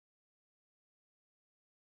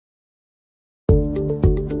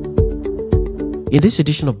In this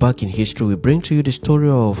edition of Back in History, we bring to you the story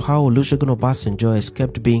of how Olusegun Obasanjo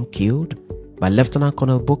escaped being killed by Lieutenant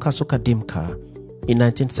Col Buka SukaDimka in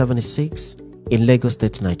 1976 in Lagos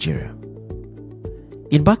State, Nigeria.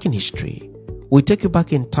 In Back in History, we take you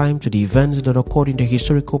back in time to the events that occurred in the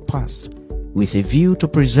historical past with a view to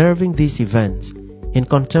preserving these events in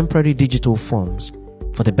contemporary digital forms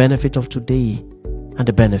for the benefit of today and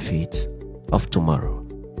the benefit of tomorrow.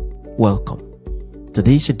 Welcome to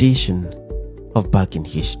this edition of Back in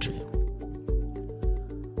History.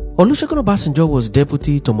 Olusegun Obasanjo was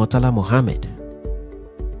deputy to Murtala Muhammad.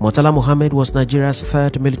 Murtala Muhammad was Nigeria's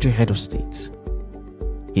third military head of state.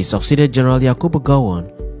 He succeeded General Yakubu Gowon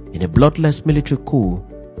in a bloodless military coup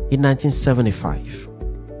in 1975.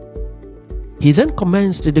 He then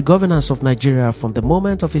commenced the governance of Nigeria from the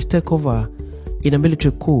moment of his takeover in a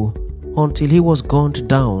military coup until he was gunned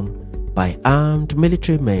down by armed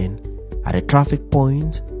military men at a traffic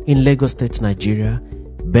point in Lagos State, Nigeria,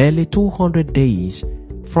 barely 200 days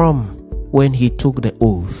from when he took the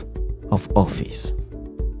oath of office.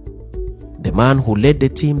 The man who led the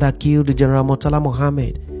team that killed General Murtala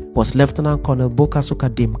Muhammad was Lieutenant Col Buka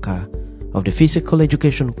SukaDimka of the Physical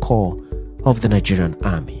Education Corps of the Nigerian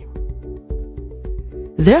Army.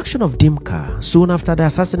 The action of Dimka soon after the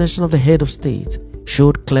assassination of the head of state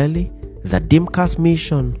showed clearly that Dimka's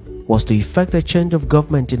mission was to effect a change of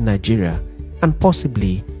government in Nigeria and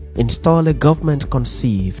possibly install a government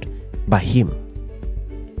conceived by him.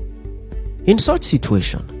 In such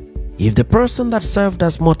situation, if the person that served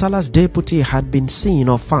as Murtala's deputy had been seen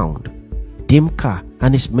or found, Dimka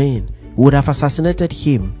and his men would have assassinated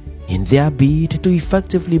him in their bid to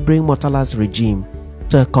effectively bring Murtala's regime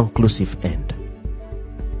to a conclusive end.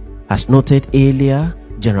 As noted earlier,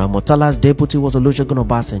 General Murtala's deputy was Olusegun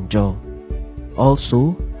Obasanjo,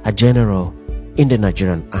 also a general in the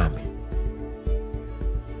Nigerian army.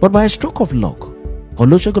 But by a stroke of luck,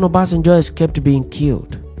 Olusegun Obasanjo escaped being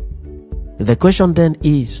killed. The question then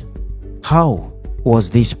is, how was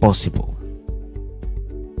this possible?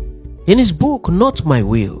 In his book Not My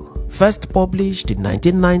Will, first published in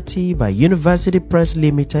 1990 by University Press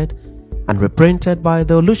Limited and reprinted by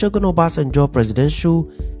the Olusegun Obasanjo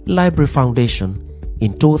Presidential Library Foundation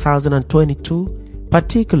in 2022,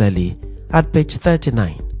 particularly at page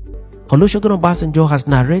 39, Olusegun Obasanjo has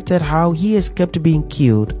narrated how he escaped being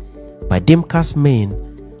killed by Dimka's men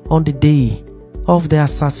on the day of the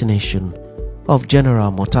assassination of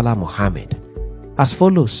General Murtala Muhammad, as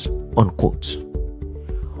follows, unquote.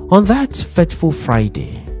 On that fateful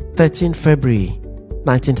Friday, 13 February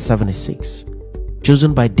 1976,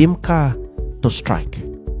 chosen by Dimka to strike,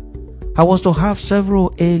 I was to have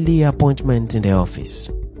several early appointments in the office.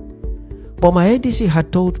 But my ADC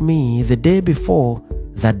had told me the day before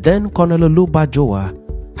that then Colonel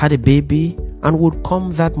Olubajowa had a baby and would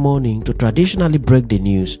come that morning to traditionally break the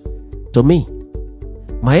news to me.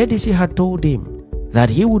 My ADC had told him that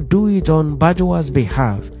he would do it on Bajowa's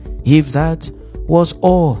behalf if that was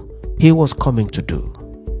all he was coming to do.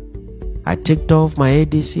 I ticked off my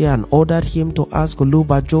ADC and ordered him to ask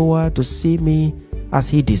Olubajowa to see me as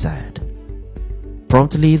he desired.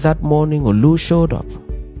 Promptly that morning, Olu showed up.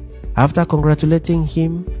 After congratulating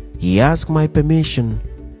him, he asked my permission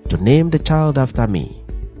to name the child after me,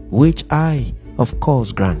 which I, of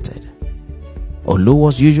course, granted. Olu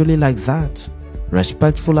was usually like that,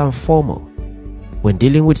 respectful and formal, when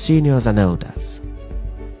dealing with seniors and elders.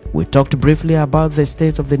 We talked briefly about the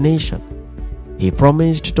state of the nation. He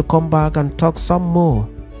promised to come back and talk some more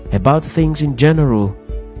about things in general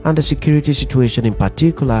and the security situation in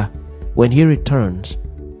particular when he returns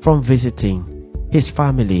from visiting his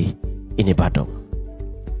family in Ibadan.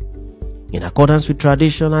 In accordance with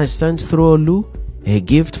tradition, I sent through Olu a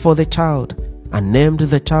gift for the child and named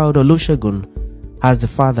the child Olusegun as the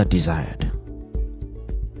father desired.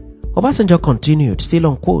 Obasanjo continued, still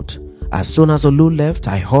unquote, as soon as Olu left,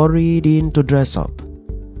 I hurried in to dress up.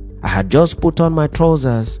 I had just put on my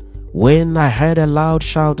trousers when I heard a loud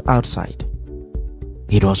shout outside.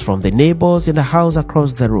 It was from the neighbors in the house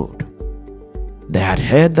across the road. They had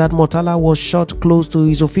heard that Murtala was shot close to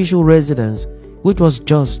his official residence, which was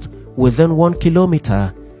just within 1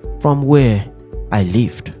 kilometer from where I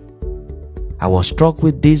lived. I was struck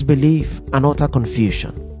with disbelief and utter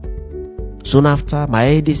confusion. Soon after, my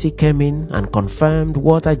ADC came in and confirmed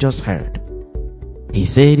what I just heard. He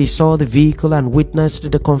said he saw the vehicle and witnessed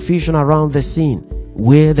the confusion around the scene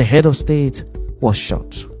where the head of state was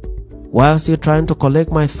shot. While still trying to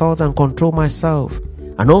collect my thoughts and control myself,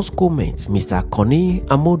 an old schoolmate, Mr. Koni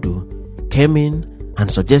Amodu, came in and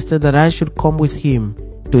suggested that I should come with him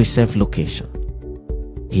to a safe location.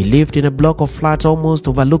 He lived in a block of flats almost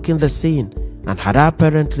overlooking the scene and had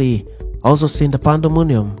apparently also seen the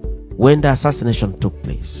pandemonium when the assassination took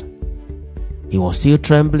place. He was still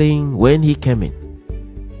trembling when he came in.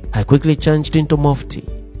 I quickly changed into Mufti.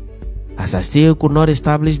 As I still could not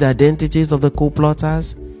establish the identities of the coup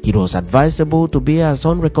plotters, it was advisable to be as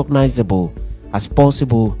unrecognizable as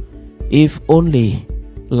possible, if only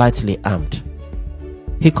lightly armed.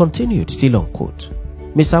 He continued, still on quote.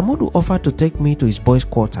 Mr. Amudu offered to take me to his boys'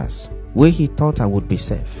 quarters, where he thought I would be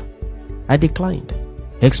safe. I declined,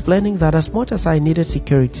 explaining that as much as I needed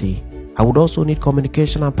security, I would also need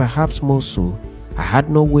communication, and perhaps more so, I had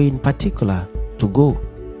no way in particular to go.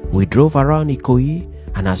 We drove around Ikoyi,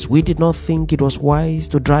 and as we did not think it was wise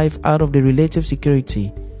to drive out of the relative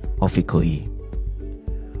security of Ikoyi,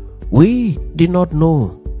 we did not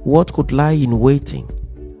know what could lie in waiting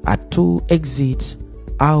at two exits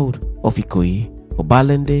out of Ikoyi,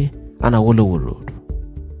 Obalende and Awolowo Road.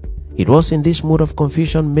 It was in this mood of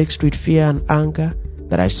confusion mixed with fear and anger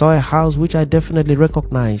that I saw a house which I definitely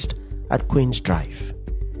recognized at Queen's Drive.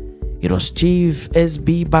 It was Chief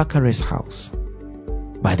S.B. Bakare's house.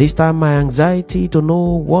 By this time, my anxiety to know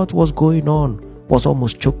what was going on was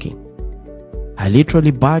almost choking. I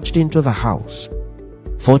literally barged into the house.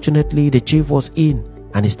 Fortunately, the chief was in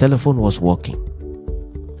and his telephone was working.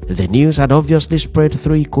 The news had obviously spread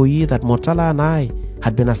through Ikoyi that Murtala and I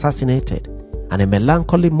had been assassinated, and a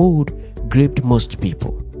melancholy mood gripped most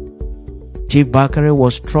people. Chief Bakare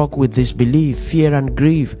was struck with disbelief, fear and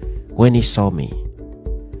grief when he saw me.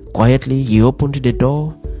 Quietly, he opened the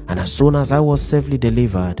door, and as soon as I was safely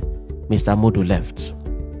delivered, Mr. Amudu left.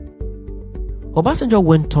 Obasanjo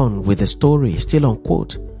went on with the story, still on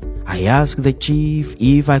quote. I asked the chief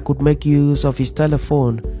if I could make use of his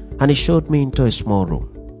telephone, and he showed me into a small room.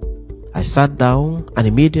 I sat down, and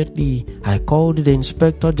immediately I called the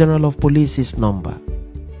Inspector General of Police's number.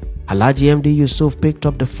 Alhaji MD Yusuf picked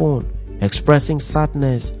up the phone, expressing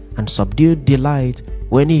sadness and subdued delight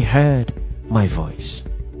when he heard my voice.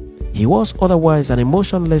 He was otherwise an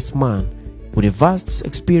emotionless man with a vast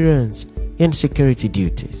experience in security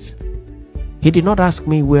duties. He did not ask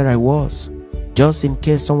me where I was, just in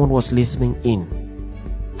case someone was listening in.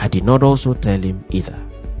 I did not also tell him either.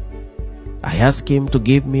 I asked him to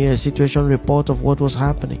give me a situation report of what was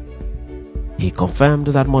happening. He confirmed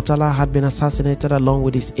that Murtala had been assassinated along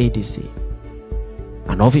with his ADC.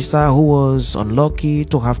 An officer who was unlucky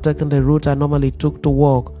to have taken the route I normally took to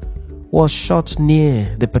work was shot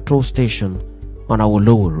near the petrol station on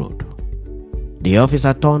Awolowo Road. The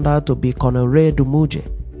officer turned out to be Colonel Ray Dumuje,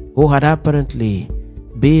 who had apparently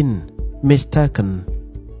been mistaken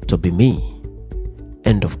to be me.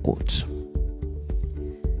 End of quote.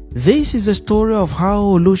 This is the story of how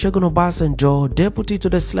Olusegun Obasanjo, deputy to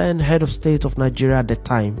the slain head of state of Nigeria at the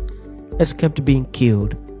time, escaped being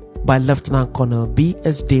killed by Lieutenant Colonel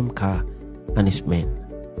B.S. Dimka and his men.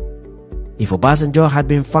 If Obasanjo had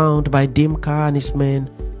been found by Dimka and his men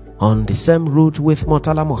on the same route with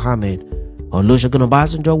Murtala Mohammed, Olusegun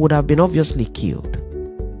Obasanjo would have been obviously killed.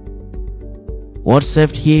 What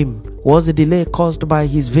saved him was the delay caused by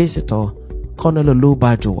his visitor, Colonel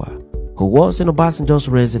Olubajowa, who was in Obasanjo's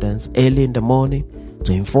residence early in the morning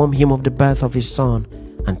to inform him of the birth of his son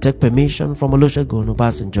and take permission from Olusegun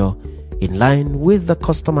Obasanjo in line with the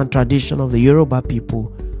custom and tradition of the Yoruba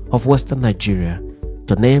people of Western Nigeria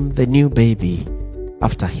to name the new baby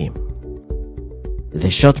after him. The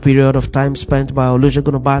short period of time spent by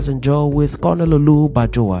Olusegun Obasanjo with Colonel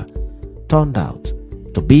Olubajowa turned out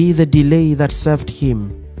to be the delay that saved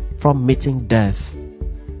him from meeting death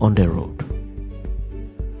on the road.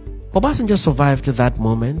 Obasanjo survived that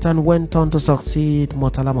moment and went on to succeed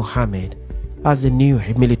Murtala Mohammed as the new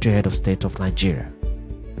military head of state of Nigeria.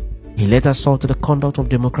 He later saw to the conduct of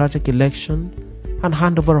democratic election and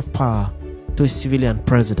handover of power to a civilian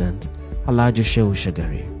president, Alhaji Shehu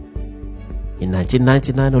Shagari. In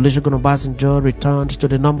 1999, Olusegun Obasanjo returned to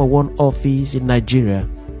the #1 office in Nigeria,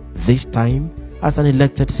 this time as an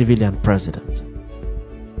elected civilian president.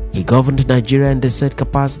 He governed Nigeria in the said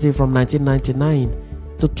capacity from 1999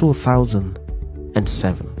 to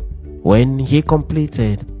 2007, when he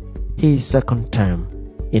completed his second term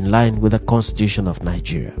in line with the Constitution of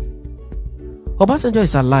Nigeria. Obasanjo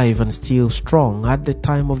is alive and still strong at the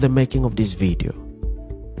time of the making of this video.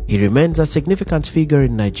 He remains a significant figure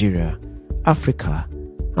in Nigeria, Africa,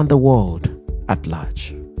 and the world at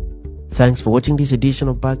large. Thanks for watching this edition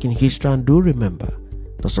of Back in History, and do remember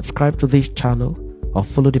to subscribe to this channel or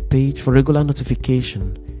follow the page for regular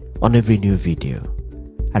notification on every new video.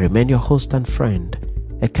 I remain your host and friend,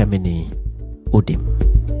 Ekemini Udim.